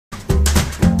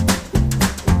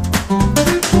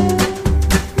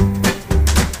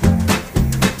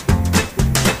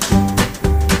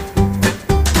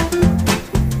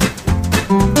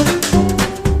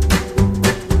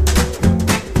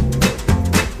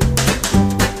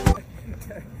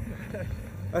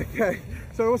Okay.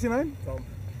 So what's your name? Tom.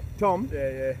 Tom?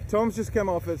 Yeah. Tom's just come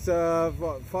off. It's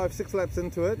what, 5-6 laps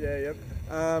into it. Yeah, yep.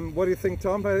 What do you think,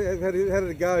 Tom? How did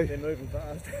it go? They're moving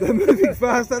fast. They're moving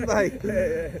fast, aren't they?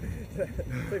 Yeah.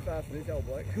 Too fast for this old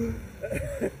bloke.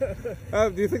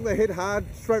 Do you think they hit hard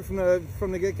straight from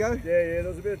the get-go? Yeah. There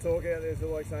was a bit of talk out there, so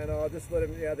like saying, "Oh, just let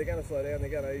them. Yeah, they're going to slow down. They're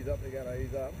going to ease up. They're going to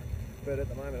ease up." But at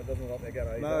the moment, it doesn't look like they're going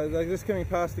to ease up. No, they're just coming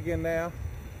past again now,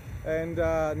 and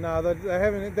no,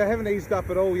 they haven't eased up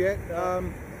at all yet.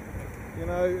 You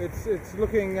know, it's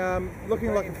looking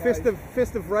like a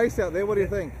festive race out there. What do you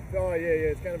think? Oh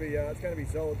yeah, it's going to be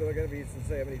solid. But I'm going to be interested to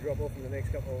see how many drop off in the next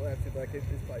couple of laps if they keep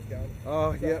this place going.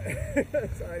 Oh so, yeah.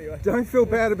 So anyway, don't feel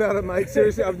bad about it, mate.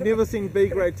 Seriously, I've never seen B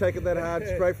grade take it that hard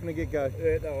straight from the get go.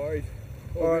 Yeah, no worries.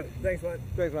 All right, thanks, mate.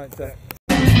 Thanks, mate. So.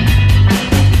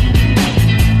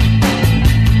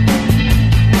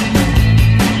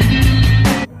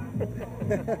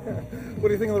 What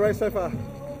do you think of the race so far?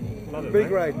 Love it, B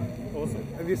grade. Awesome.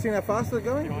 Have you seen how fast they're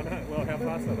going? Yeah, I know. Well, how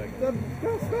fast are they? They're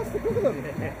fast. Look at them.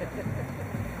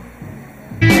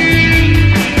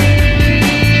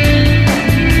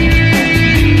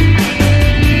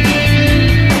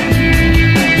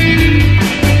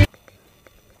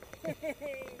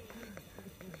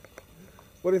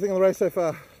 What do you think of the race so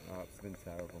far? Oh, it's been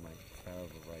terrible, mate.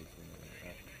 Terrible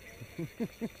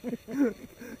racing.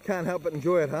 Can't help but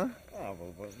enjoy it, huh? Oh,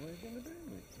 well, what are you going to do,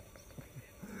 mate?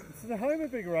 It's the home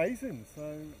of big racing, so...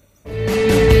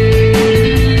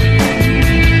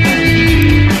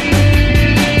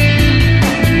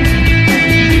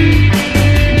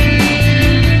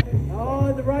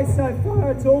 Oh, the race so far,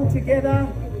 it's all together.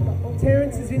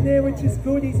 Terence is in there, which is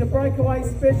good. He's a breakaway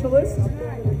specialist.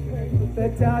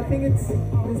 But I think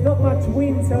there's not much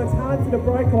wind, so it's hard for the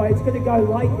breakaway. It's going to go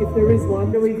late if there is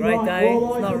one. Great day,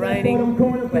 it's not raining.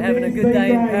 We're having a good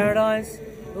day in paradise.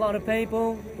 A lot of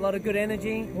people, a lot of good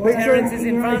energy. Terence is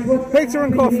in front. Pizza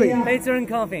and coffee. Pizza and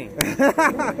coffee.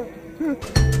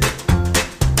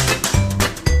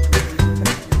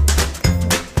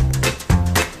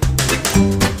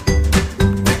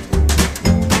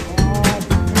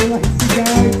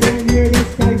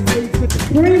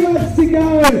 Three laps to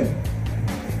go.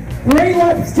 3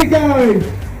 laps to go.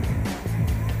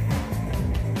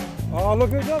 Oh, look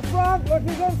who's up front! Look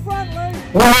who's up front, Lee!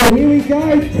 Oh, here we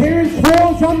go. Terence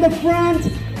Hall's on the front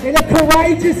in a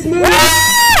courageous move.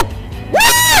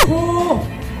 Oh,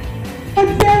 and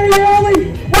very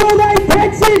early. Will they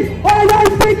catch him? I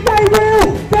don't think they will.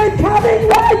 They're coming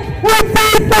late.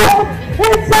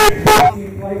 It's in front.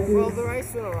 Well, the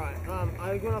race went alright.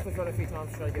 I went off the front a few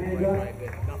times to try to get the break rate,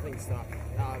 but nothing stuck. It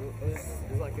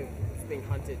was like it's being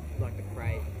hunted like the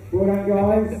prey. Well done,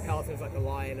 guys. The peloton was like the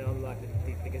lion and I'm like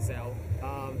the gazelle.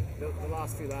 The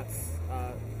last few laps,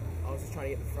 I was just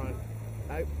trying to get the front.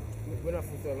 I went off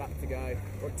with a lap to go,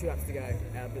 or 2 laps to go,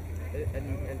 but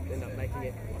ended up making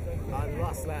it. The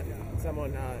last lap,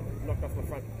 someone knocked off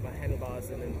my handlebars,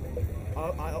 and then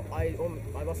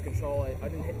I lost control. I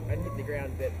didn't hit the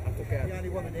ground, but I took out. You only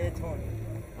wanted air time.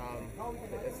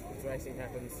 It's racing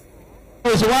happens.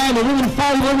 Goes away and the women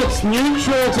favourite, it's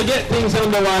neutral to get things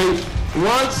underway.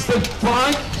 Once the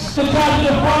bike, the top of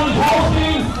the front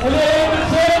pulsing, and then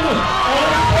Everton,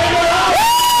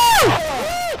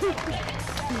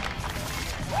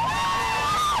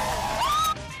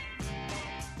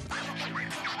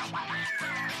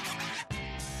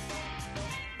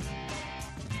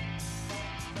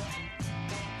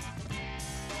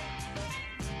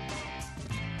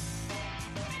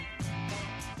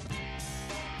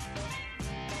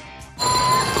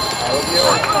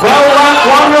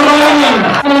 one remaining.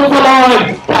 Over the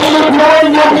line. Caleb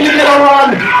Lloyd looking to get a run.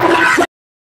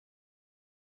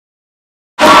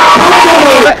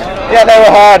 Yeah, they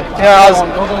were hard. You know,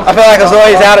 I felt like I was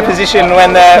always out of position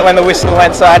when the whistle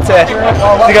went, so I had to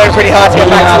go pretty hard to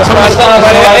get back to the front.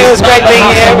 But it was great being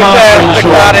here with the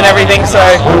crowd and everything. So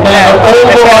yeah,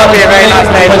 it's going to be a very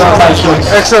nice day.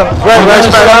 Excellent, great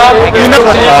race, mate.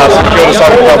 Super Kilda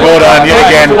Cycling Club, well done yet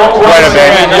again. Great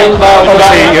event.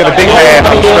 Obviously, you're the big man.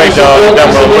 Great job. You've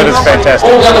done well. The weather's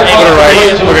fantastic. What a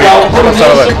race. Look at it.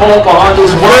 Some of it.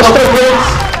 First of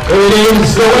which, it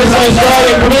is the Western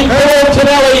Australian Commit Paul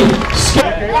Tonelli.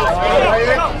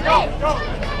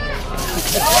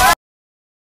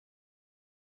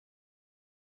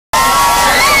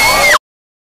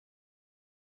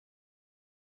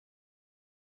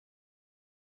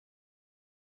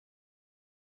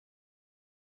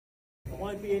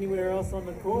 Won't be anywhere else on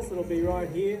the course. It'll be right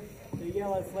here. The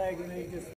yellow flag, and then just